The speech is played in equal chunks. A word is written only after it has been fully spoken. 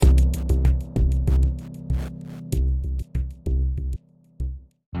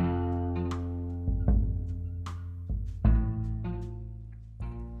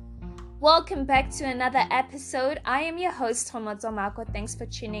Welcome back to another episode. I am your host, Thomato Mako. Thanks for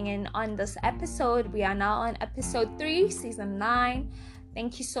tuning in on this episode. We are now on episode 3, season 9.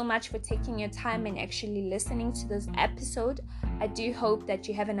 Thank you so much for taking your time and actually listening to this episode. I do hope that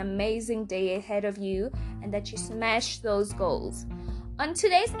you have an amazing day ahead of you and that you smash those goals. On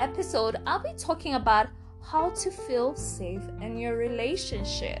today's episode, I'll be talking about how to feel safe in your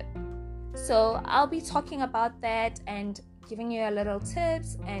relationship. So I'll be talking about that and giving you a little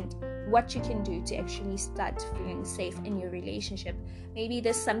tips and what you can do to actually start feeling safe in your relationship. Maybe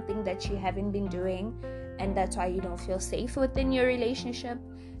there's something that you haven't been doing and that's why you don't feel safe within your relationship.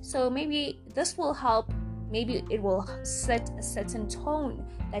 So maybe this will help. Maybe it will set a certain tone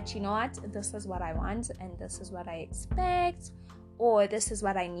that, you know what, this is what I want and this is what I expect, or this is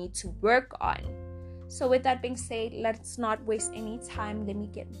what I need to work on. So with that being said, let's not waste any time. Let me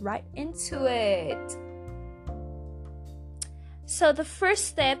get right into it. So the first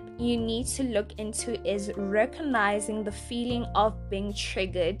step you need to look into is recognizing the feeling of being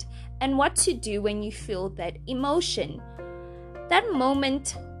triggered and what to do when you feel that emotion. That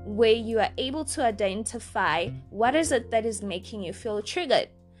moment where you are able to identify what is it that is making you feel triggered.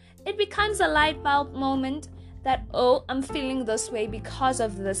 It becomes a light bulb moment that, oh, I'm feeling this way because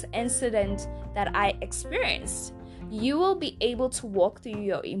of this incident that I experienced. You will be able to walk through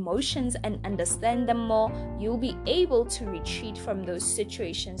your emotions and understand them more. You'll be able to retreat from those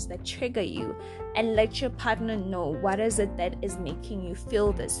situations that trigger you and let your partner know what is it that is making you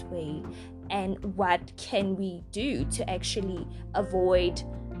feel this way and what can we do to actually avoid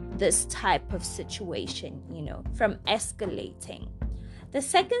this type of situation, from escalating. The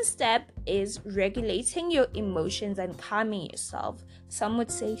second step is regulating your emotions and calming yourself. Some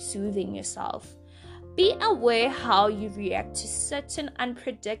would say soothing yourself. Be aware how you react to certain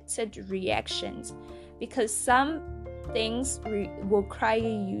unpredicted reactions, because some things will require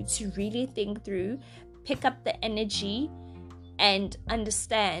you to really think through, pick up the energy, and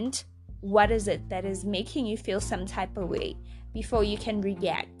understand what is it that is making you feel some type of way before you can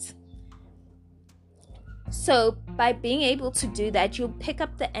react. So by being able to do that, you'll pick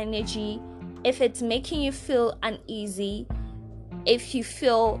up the energy. If it's making you feel uneasy, if you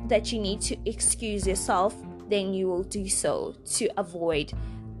feel that you need to excuse yourself, then you will do so to avoid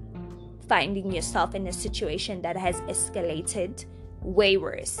finding yourself in a situation that has escalated way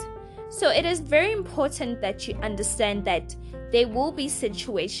worse. So it is very important that you understand that there will be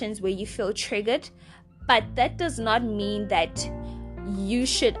situations where you feel triggered, but that does not mean that you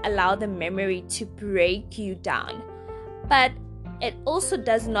should allow the memory to break you down. But it also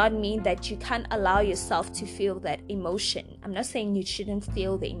does not mean that you can't allow yourself to feel that emotion. I'm not saying you shouldn't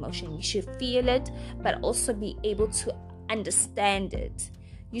feel the emotion. You should feel it, but also be able to understand it.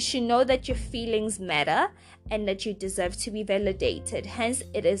 You should know that your feelings matter and that you deserve to be validated. Hence,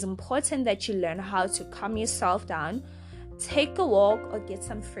 it is important that you learn how to calm yourself down, take a walk or get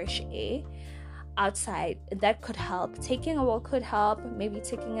some fresh air outside. That could help. Taking a walk could help. Maybe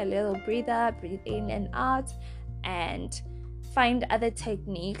taking a little breather, breathe in and out, and find other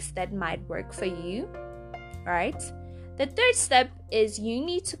techniques that might work for you, right? The third step is you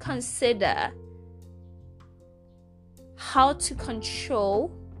need to consider how to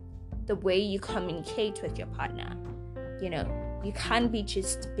control the way you communicate with your partner. You can't be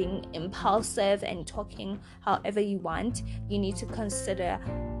just being impulsive and talking however you want. You need to consider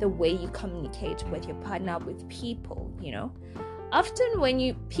the way you communicate with your partner, with people, Often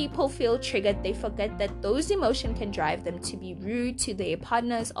when people feel triggered, they forget that those emotions can drive them to be rude to their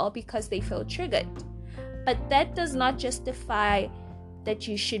partners all because they feel triggered. But that does not justify that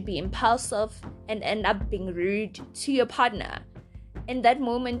you should be impulsive and end up being rude to your partner. In that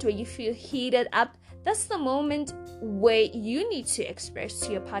moment where you feel heated up, that's the moment where you need to express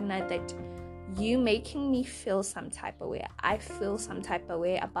to your partner that you making me feel some type of way. I feel some type of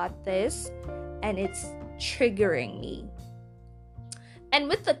way about this and it's triggering me. And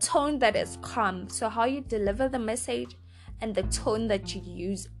with the tone that is calm, so how you deliver the message and the tone that you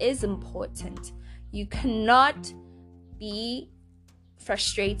use is important. You cannot be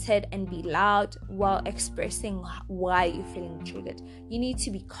frustrated and be loud while expressing why you're feeling triggered. You need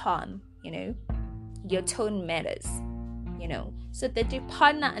to be calm, Your tone matters, so that your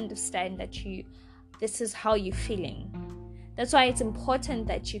partner understands that this is how you're feeling. That's why it's important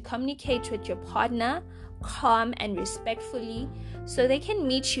that you communicate with your partner calm and respectfully so they can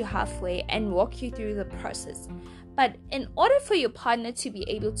meet you halfway and walk you through the process. But in order for your partner to be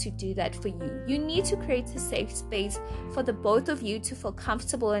able to do that for you, you need to create a safe space for the both of you to feel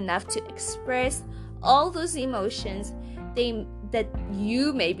comfortable enough to express all those emotions that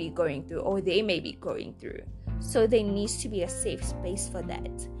you may be going through or they may be going through. So there needs to be a safe space for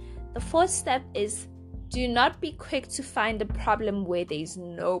that. The fourth step is do not be quick to find a problem where there is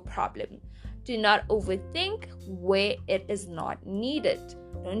no problem. Do not overthink where it is not needed.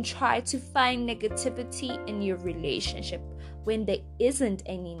 Don't try to find negativity in your relationship when there isn't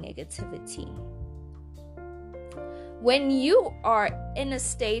any negativity. When you are in a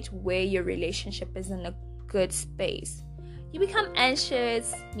state where your relationship is in a good space, you become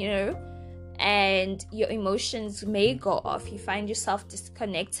anxious, and your emotions may go off. You find yourself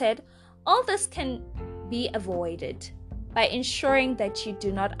disconnected. All this can be avoided by ensuring that you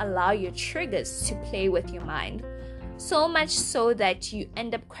do not allow your triggers to play with your mind, so much so that you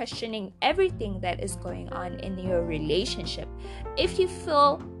end up questioning everything that is going on in your relationship. If you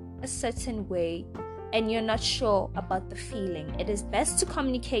feel a certain way and you're not sure about the feeling, it is best to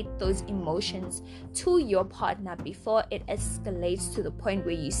communicate those emotions to your partner before it escalates to the point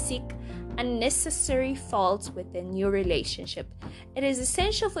where you seek unnecessary faults within your relationship. It is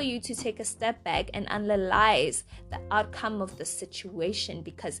essential for you to take a step back and analyze the outcome of the situation,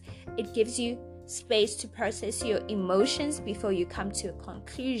 because it gives you space to process your emotions before you come to a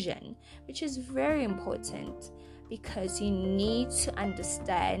conclusion, which is very important, because you need to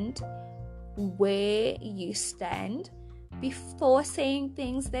understand where you stand before saying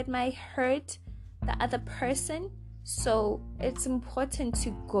things that might hurt the other person. So it's important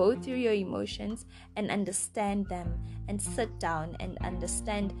to go through your emotions and understand them, and sit down and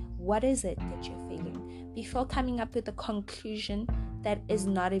understand what is it that you're feeling before coming up with a conclusion that is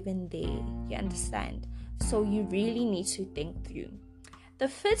not even there. You understand? So you really need to think through. The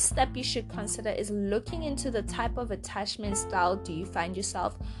fifth step you should consider is looking into the type of attachment style do you find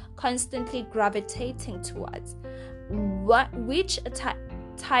yourself constantly gravitating towards. Which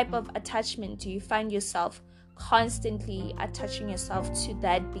type of attachment do you find yourself constantly attaching yourself to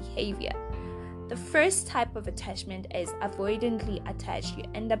that behavior? The first type of attachment is avoidantly attached. You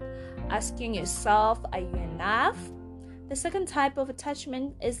end up asking yourself, are you enough? The second type of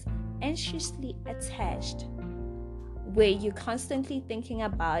attachment is anxiously attached, where you're constantly thinking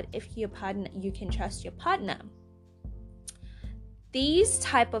about if you can trust your partner. These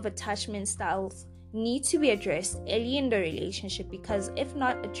type of attachment styles need to be addressed early in the relationship, because if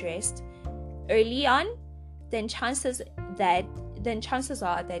not addressed early on, then chances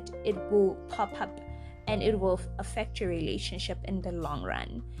are that it will pop up and it will affect your relationship in the long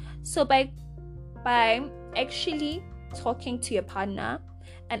run. So by actually talking to your partner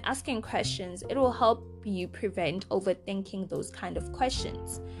and asking questions, it will help you prevent overthinking those kind of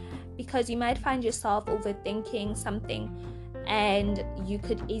questions, because you might find yourself overthinking something and you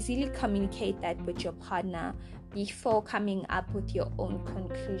could easily communicate that with your partner before coming up with your own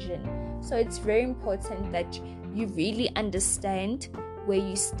conclusion. So it's very important that you really understand where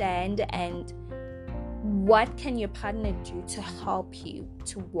you stand and what can your partner do to help you,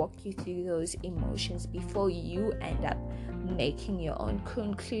 to walk you through those emotions before you end up making your own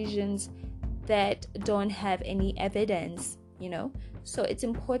conclusions that don't have any evidence, So it's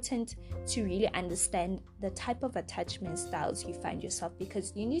important to really understand the type of attachment styles you find yourself,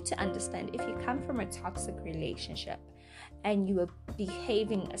 because you need to understand if you come from a toxic relationship and you were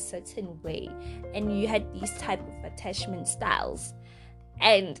behaving a certain way and you had these type of attachment styles,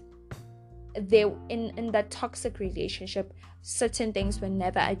 and they in that toxic relationship certain things were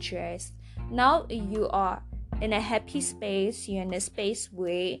never addressed. Now you are in a happy space, you're in a space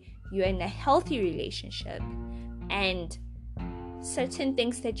where you're in a healthy relationship, and certain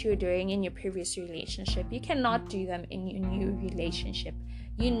things that you're doing in your previous relationship, you cannot do them in your new relationship.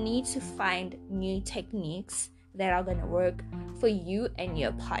 You need to find new techniques that are going to work for you and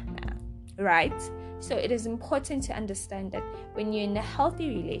your partner, right? So it is important to understand that when you're in a healthy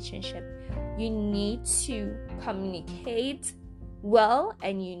relationship, you need to communicate well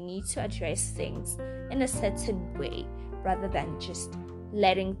and you need to address things in a certain way rather than just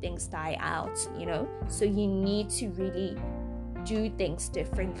letting things die out, So you need to really do things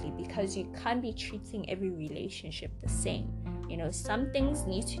differently, because you can't be treating every relationship the same. Some things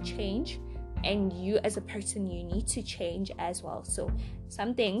need to change, and you as a person, you need to change as well. So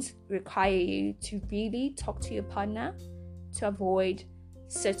some things require you to really talk to your partner to avoid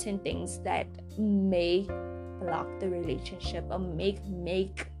certain things that may block the relationship or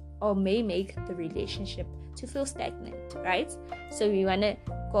may make the relationship to feel stagnant, right? So we want to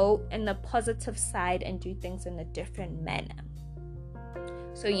go in the positive side and do things in a different manner.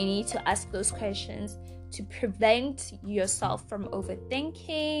 So you need to ask those questions to prevent yourself from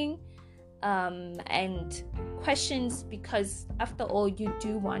overthinking and questions, because after all, you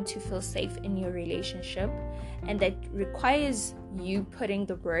do want to feel safe in your relationship, and that requires you putting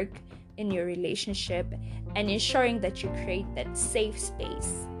the work in your relationship and ensuring that you create that safe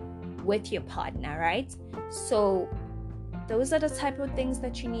space with your partner, right? So those are the type of things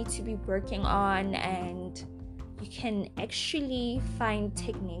that you need to be working on, and you can actually find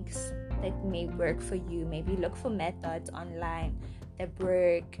techniques that may work for you. Maybe look for methods online that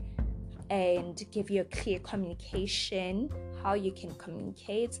work and give you a clear communication, how you can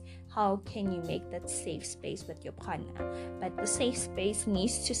communicate, how can you make that safe space with your partner. But the safe space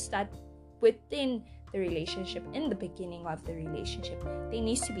needs to start within the relationship, in the beginning of the relationship. There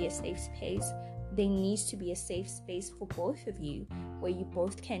needs to be a safe space. There needs to be a safe space for both of you, where you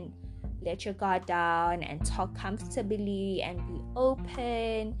both can let your guard down and talk comfortably and be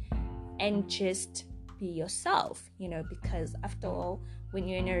open and just be yourself, because after all, when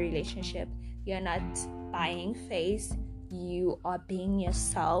you're in a relationship, you're not buying face, you are being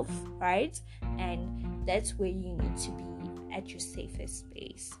yourself, right? And that's where you need to be, at your safest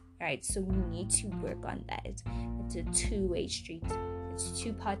space, right? So we need to work on that. It's a two-way street. It's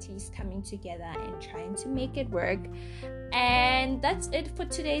two parties coming together and trying to make it work. And that's it for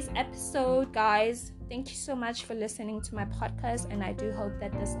today's episode, guys. Thank you so much for listening to my podcast, and I do hope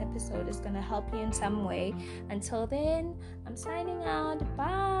that this episode is going to help you in some way. Until then, I'm signing out.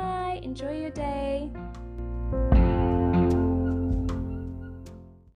 Bye. Enjoy your day.